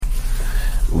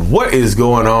What is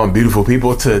going on, beautiful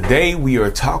people? Today we are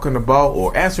talking about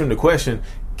or answering the question,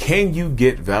 can you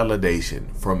get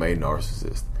validation from a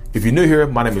narcissist? If you're new here,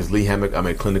 my name is Lee Hammock. I'm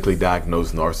a clinically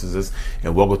diagnosed narcissist,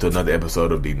 and welcome to another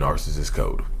episode of the Narcissist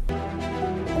Code.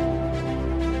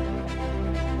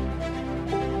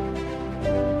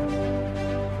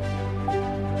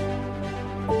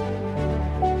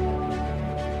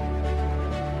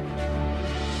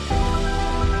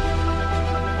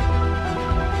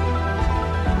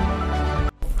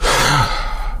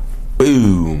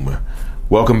 Boom.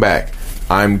 Welcome back.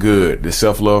 I'm good. The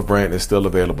self-love brand is still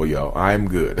available, y'all. I'm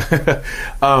good.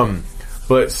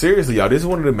 But seriously, y'all, this is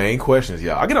one of the main questions,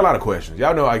 y'all. I get a lot of questions.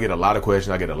 Y'all know I get a lot of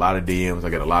questions. I get a lot of DMs.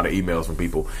 I get a lot of emails from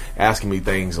people asking me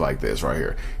things like this right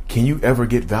here. Can you ever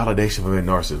get validation from a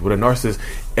narcissist? Would a narcissist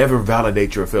ever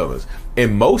validate your feelings?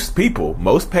 And most people,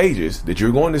 most pages that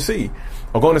you're going to see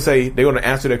are going to say, they're going to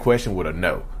answer that question with a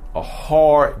no. A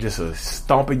hard, just a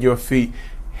stomping your feet.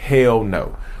 Hell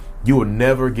no. You will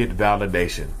never get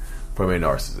validation from a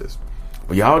narcissist.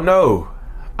 But y'all know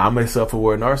I'm a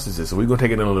self-aware narcissist, so we're going to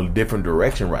take it in a little different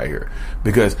direction right here.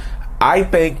 Because I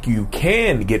think you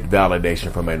can get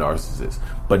validation from a narcissist,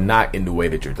 but not in the way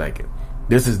that you're thinking.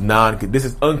 This is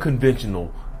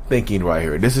unconventional thinking right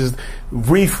here. This is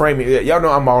reframing. Y'all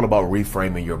know I'm all about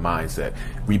reframing your mindset,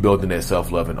 rebuilding that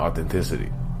self-love and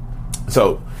authenticity.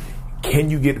 So,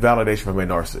 can you get validation from a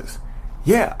narcissist?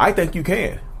 Yeah, I think you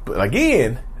can. But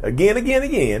again,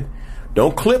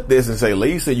 don't clip this and say,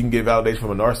 Lee said you can get validation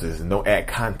from a narcissist, and don't add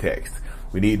context.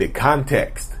 We need the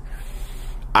context.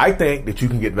 I think that you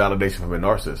can get validation from a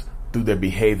narcissist through their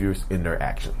behaviors and their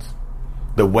actions.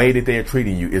 The way that they are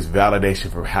treating you is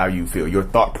validation for how you feel, your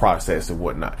thought process and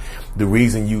whatnot. The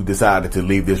reason you decided to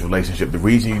leave this relationship, the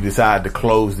reason you decided to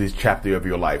close this chapter of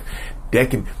your life,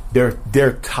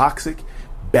 their toxic,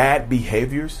 bad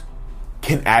behaviors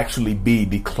can actually be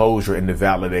the closure and the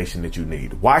validation that you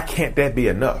need. Why can't that be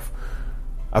enough?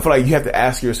 I feel like you have to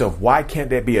ask yourself, why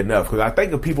can't that be enough? Because I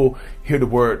think if people hear the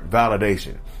word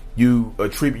validation, you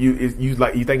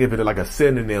think of it like a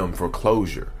synonym for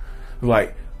closure.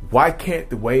 Like, why can't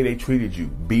the way they treated you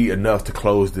be enough to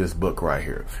close this book right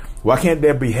here? Why can't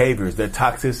their behaviors, their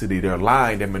toxicity, their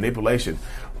lying, their manipulation,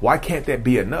 why can't that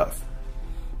be enough?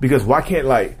 Because why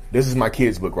can't, this is my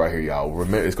kid's book right here,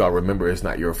 y'all. It's called Remember It's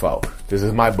Not Your Fault. This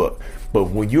is my book. But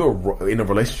when you're in a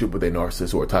relationship with a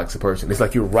narcissist or a toxic person, it's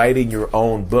like you're writing your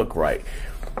own book, right?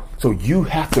 So you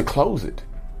have to close it.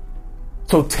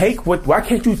 So why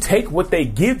can't you take what they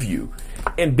give you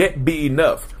and that be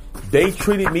enough? They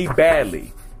treated me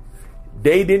badly.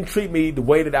 They didn't treat me the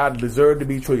way that I deserved to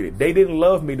be treated. They didn't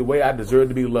love me the way I deserved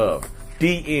to be loved.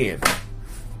 The end.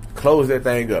 Close that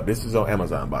thing up. This is on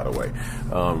Amazon, by the way.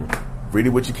 Read it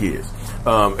with your kids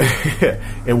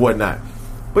and whatnot.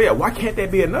 But yeah, why can't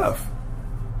that be enough?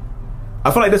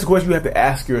 I feel like that's a question you have to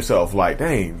ask yourself. Like,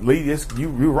 dang, Lee,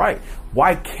 you're right.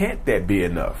 Why can't that be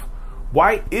enough?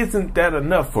 Why isn't that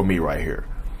enough for me right here?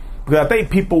 Because I think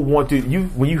people want to.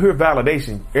 When you hear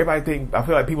validation, I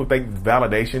feel like people think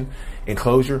validation and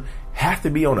closure have to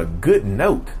be on a good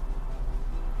note.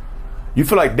 You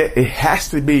feel like that it has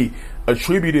to be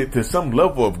attributed to some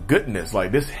level of goodness.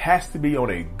 Like, this has to be on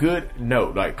a good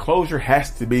note. Like, closure has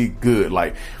to be good.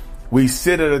 Like, we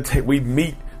sit at we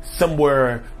meet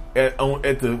somewhere at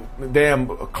the damn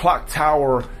clock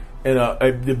tower and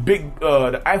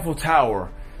the Eiffel Tower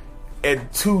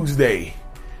at Tuesday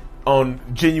on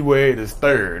January the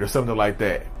 3rd or something like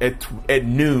that at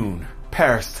noon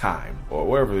Paris time or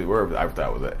wherever the Eiffel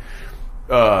Tower was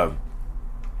at.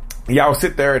 Y'all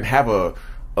sit there and have a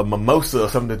mimosa or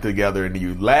something together, and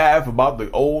you laugh about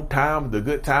the old times, the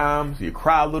good times. You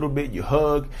cry a little bit, you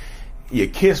hug, you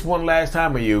kiss one last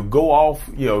time, and you go off.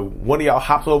 One of y'all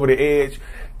hops over the edge,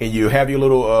 and you have your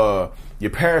little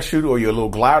your parachute or your little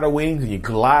glider wings, and you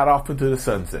glide off into the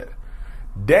sunset.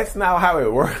 That's not how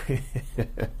it works.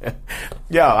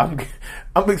 Y'all,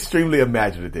 I'm extremely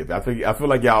imaginative. I feel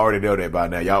like y'all already know that by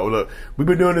now. Y'all, look, we've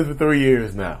been doing this for 3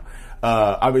 years now.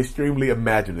 I'm extremely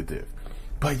imaginative.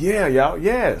 But yeah, y'all,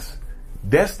 yes.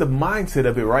 That's the mindset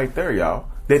of it right there, y'all.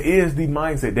 That is the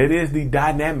mindset. That is the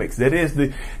dynamics. That is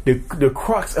the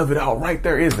crux of it all right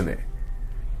there, isn't it?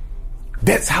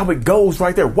 That's how it goes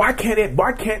right there. Why does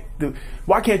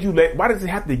it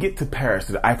have to get to Paris,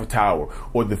 to the Eiffel Tower,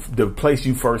 or the place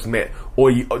you first met,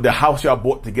 or the house y'all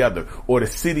bought together, or the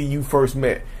city you first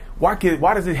met? Why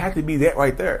does it have to be that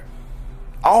right there?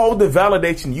 All the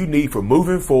validation you need for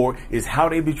moving forward is how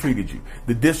they treated you.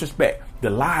 The disrespect, the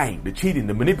lying, the cheating,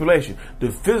 the manipulation,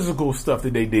 the physical stuff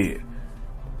that they did.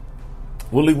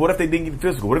 Well, Lee, what if they didn't get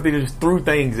physical? What if they just threw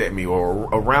things at me or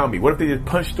around me? What if they just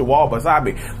punched the wall beside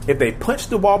me? If they punch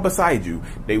the wall beside you,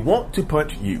 they want to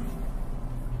punch you.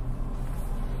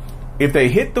 If they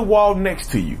hit the wall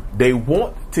next to you, they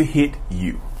want to hit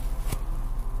you.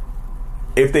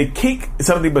 If they kick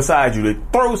something beside you, they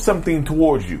throw something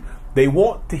towards you, they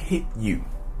want to hit you.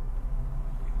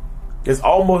 It's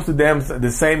almost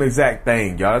the same exact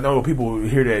thing, y'all. I know people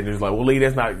hear that and it's like, well, Lee,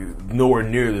 that's not nowhere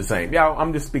near the same. Y'all,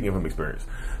 I'm just speaking from experience.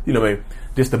 You know what I mean?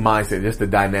 Just the mindset, just the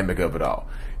dynamic of it all.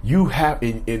 You have,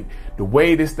 in the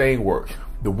way this thing works,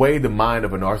 the way the mind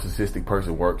of a narcissistic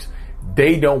person works,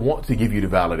 they don't want to give you the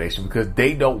validation because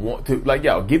they don't want to, like,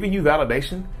 y'all, giving you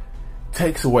validation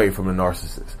takes away from the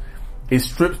narcissist. It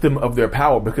strips them of their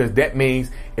power because that means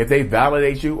if they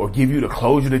validate you or give you the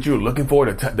closure that you're looking for,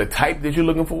 the type that you're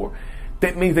looking for,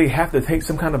 that means they have to take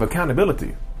some kind of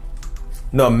accountability.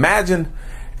 Now imagine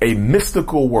a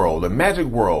mystical world, a magic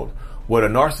world where a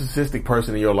narcissistic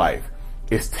person in your life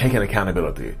is taking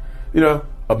accountability. You know,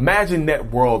 imagine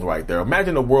that world right there.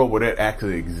 Imagine a world where that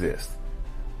actually exists.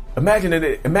 Imagine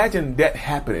that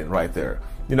happening right there.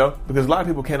 You know, because a lot of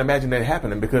people can't imagine that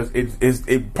happening because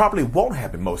it probably won't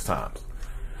happen most times.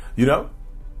 You know,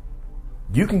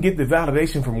 you can get the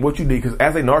validation from what you need because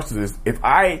as a narcissist, if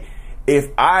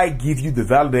I give you the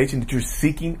validation that you're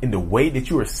seeking in the way that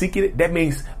you are seeking it, that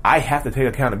means I have to take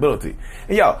accountability.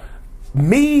 And y'all,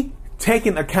 me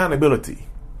taking accountability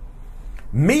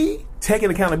means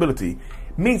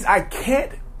I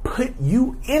can't put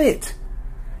you in it.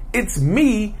 It's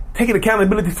me taking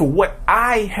accountability for what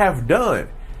I have done.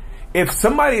 If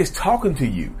somebody is talking to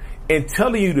you and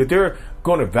telling you that they're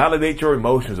going to validate your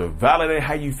emotions or validate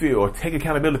how you feel or take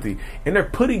accountability and they're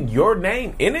putting your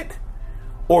name in it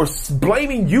or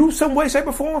blaming you some way, shape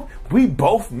or form, we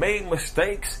both made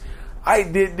mistakes. I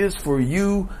did this for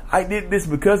you. I did this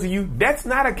because of you. That's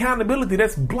not accountability.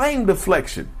 That's blame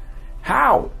deflection.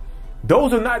 How?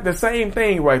 Those are not the same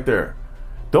thing right there.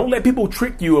 Don't let people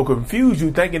trick you or confuse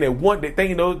you thinking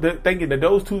that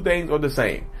those two things are the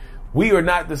same. We are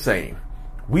not the same.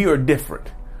 We are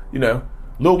different. You know,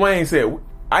 Lil Wayne said,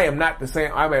 I am not the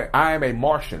same. I am a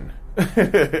Martian.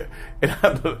 and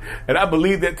I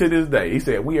believe that to this day. He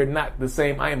said, we are not the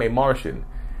same. I am a Martian.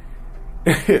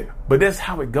 But that's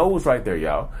how it goes right there,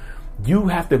 y'all. You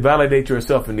have to validate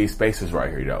yourself in these spaces right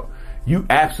here, though. You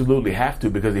absolutely have to,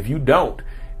 because if you don't,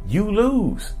 you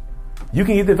lose. You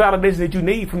can get the validation that you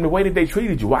need from the way that they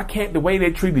treated you. Why can't the way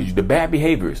they treated you, the bad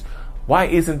behaviors, why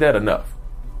isn't that enough?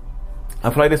 I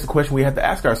feel like that's a question we have to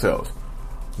ask ourselves.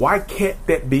 Why can't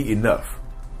that be enough?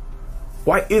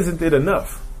 Why isn't it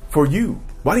enough for you?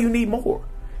 Why do you need more?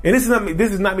 And this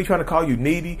is not me trying to call you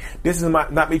needy. This is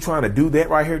not me trying to do that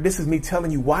right here. This is me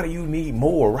telling you, why do you need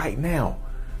more right now?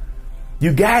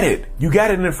 You got it. You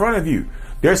got it in front of you.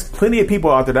 There's plenty of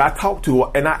people out there that I talk to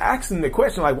and I ask them the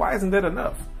question, like, why isn't that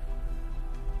enough?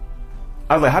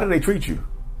 I was like, how did they treat you?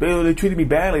 They treated me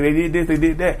badly. They did this, they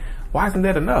did that. Why isn't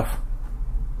that enough?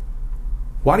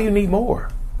 Why do you need more?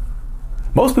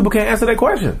 Most people can't answer that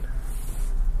question.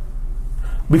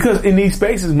 Because in these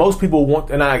spaces, most people want,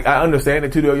 and I understand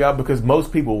it too, though, y'all, because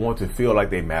most people want to feel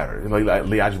like they matter. Like,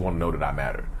 Lee, I just want to know that I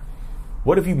matter.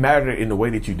 What if you mattered in the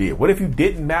way that you did? What if you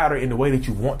didn't matter in the way that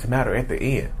you want to matter at the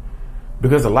end?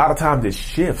 Because a lot of times it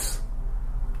shifts.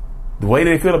 The way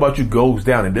they feel about you goes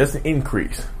down. It doesn't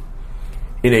increase.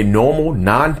 In a normal,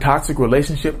 non-toxic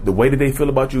relationship, the way that they feel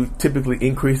about you typically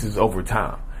increases over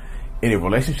time. In a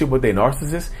relationship with a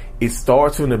narcissist, it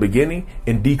starts from the beginning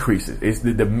and decreases.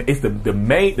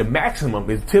 The maximum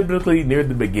is typically near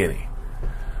the beginning.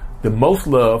 The most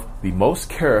love, the most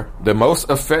care, the most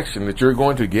affection that you're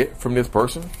going to get from this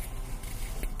person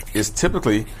is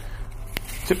typically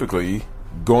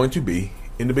going to be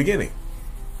in the beginning.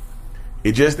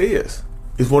 It just is.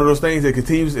 It's one of those things that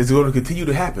is going to continue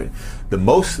to happen. The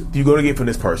most you're going to get from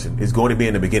this person is going to be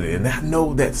in the beginning. And I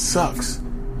know that sucks.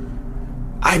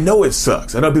 I know it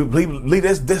sucks. I know people believe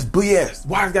that's BS.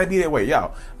 Why it's got to be that way?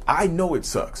 Y'all, I know it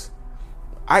sucks.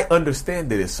 I understand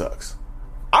that it sucks.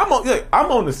 I'm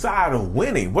on the side of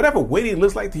winning. Whatever winning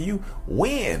looks like to you,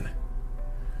 win.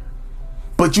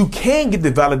 But you can get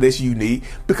the validation you need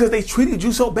because they treated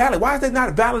you so badly. Why is they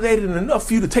not validated enough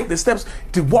for you to take the steps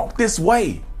to walk this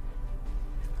way?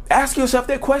 Ask yourself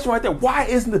that question right there. Why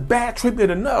isn't the bad treatment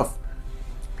enough?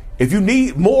 If you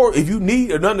need more,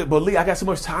 but Lee, I got so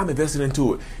much time invested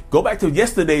into it. Go back to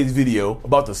yesterday's video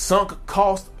about the sunk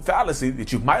cost fallacy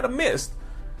that you might have missed.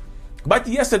 Go back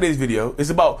to yesterday's video. It's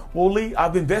about, well, Lee,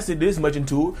 I've invested this much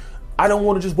into it. I don't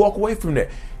want to just walk away from that.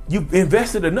 You've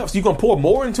invested enough. So you're going to pour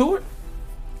more into it?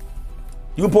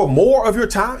 You can pour more of your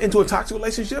time into a toxic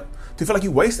relationship to feel like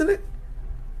you're wasting it?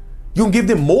 You gonna give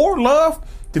them more love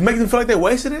to make them feel like they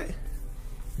wasted it?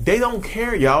 They don't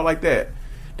care, y'all, like that.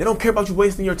 They don't care about you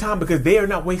wasting your time because they are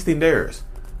not wasting theirs.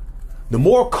 The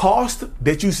more cost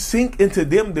that you sink into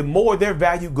them, the more their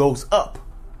value goes up.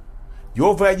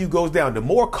 Your value goes down. The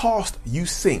more cost you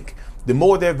sink, the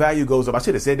more their value goes up. I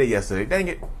should have said that yesterday. Dang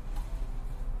it.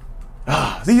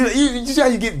 See, you see how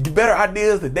you get better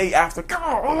ideas the day after.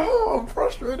 Oh, I'm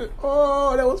frustrated.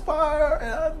 Oh, that was fire,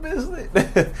 and I missed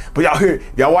it.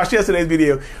 But y'all watched yesterday's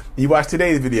video. You watched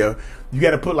today's video. You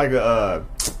got to put like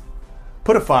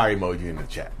put a fire emoji in the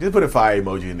chat. Just put a fire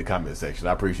emoji in the comment section.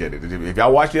 I appreciate it. If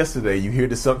y'all watched yesterday, you hear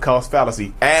the sunk cost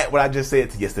fallacy. Add what I just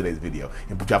said to yesterday's video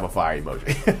and drop a fire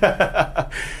emoji.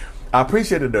 I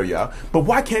appreciate it though, y'all. But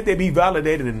why can't they be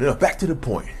validated enough? Back to the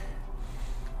point.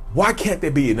 Why can't they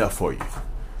be enough for you?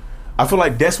 I feel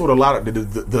like that's what a lot of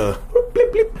the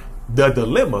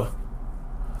dilemma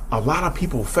a lot of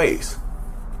people face,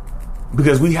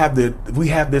 because we have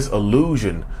this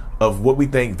illusion of what we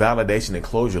think validation and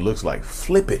closure looks like.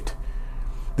 Flip it.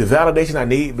 The validation I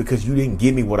need because you didn't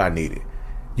give me what I needed.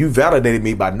 You validated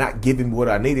me by not giving me what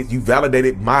I needed. You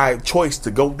validated my choice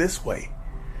to go this way.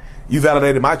 You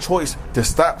validated my choice to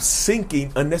stop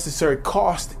sinking unnecessary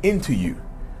cost into you.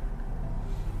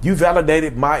 You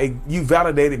validated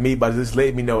me by just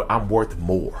letting me know I'm worth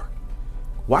more.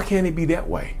 Why can't it be that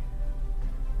way?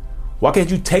 Why can't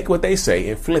you take what they say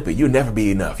and flip it? You'll never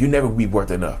be enough. You'll never be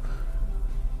worth enough.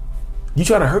 You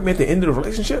trying to hurt me at the end of the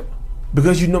relationship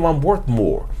because you know I'm worth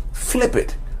more. Flip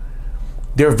it.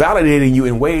 They're validating you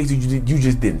in ways you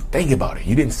just didn't think about it.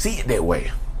 You didn't see it that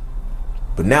way.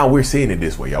 But now we're seeing it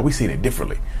this way, y'all. We're seeing it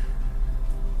differently.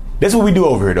 That's what we do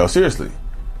over here, though. Seriously.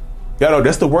 Y'all know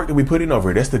that's the work that we put in over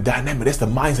here. That's the dynamic. That's the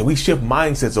mindset. We shift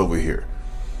mindsets over here.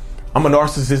 I'm a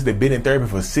narcissist that's been in therapy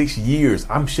for 6 years.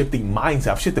 I'm shifting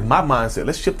mindset. I've shifted my mindset.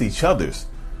 Let's shift each other's.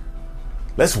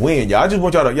 Let's win, y'all. I just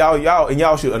want y'all to,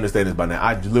 y'all should understand this by now.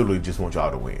 I literally just want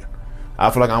y'all to win. I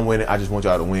feel like I'm winning. I just want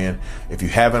y'all to win. If you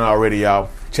haven't already, y'all,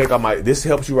 check out this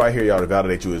helps you right here, y'all, to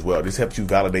validate you as well. This helps you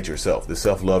validate yourself. The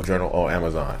Self-Love Journal on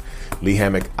Amazon. Lee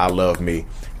Hammock, I Love Me.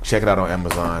 Check it out on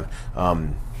Amazon.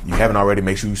 You haven't already,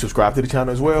 make sure you subscribe to the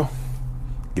channel as well.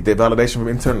 Get that validation from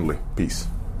internally. Peace.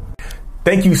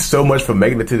 Thank you so much for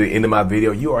making it to the end of my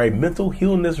video. You are a mental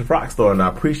healness rock star, and I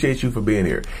appreciate you for being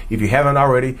here. If you haven't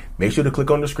already, make sure to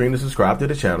click on the screen to subscribe to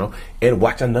the channel and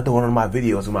watch another one of my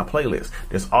videos in my playlist.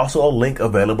 There's also a link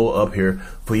available up here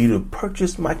for you to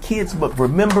purchase my kids' book.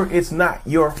 Remember, it's not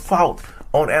your fault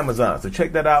on Amazon. So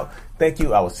check that out. Thank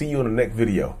you. I will see you in the next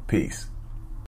video. Peace.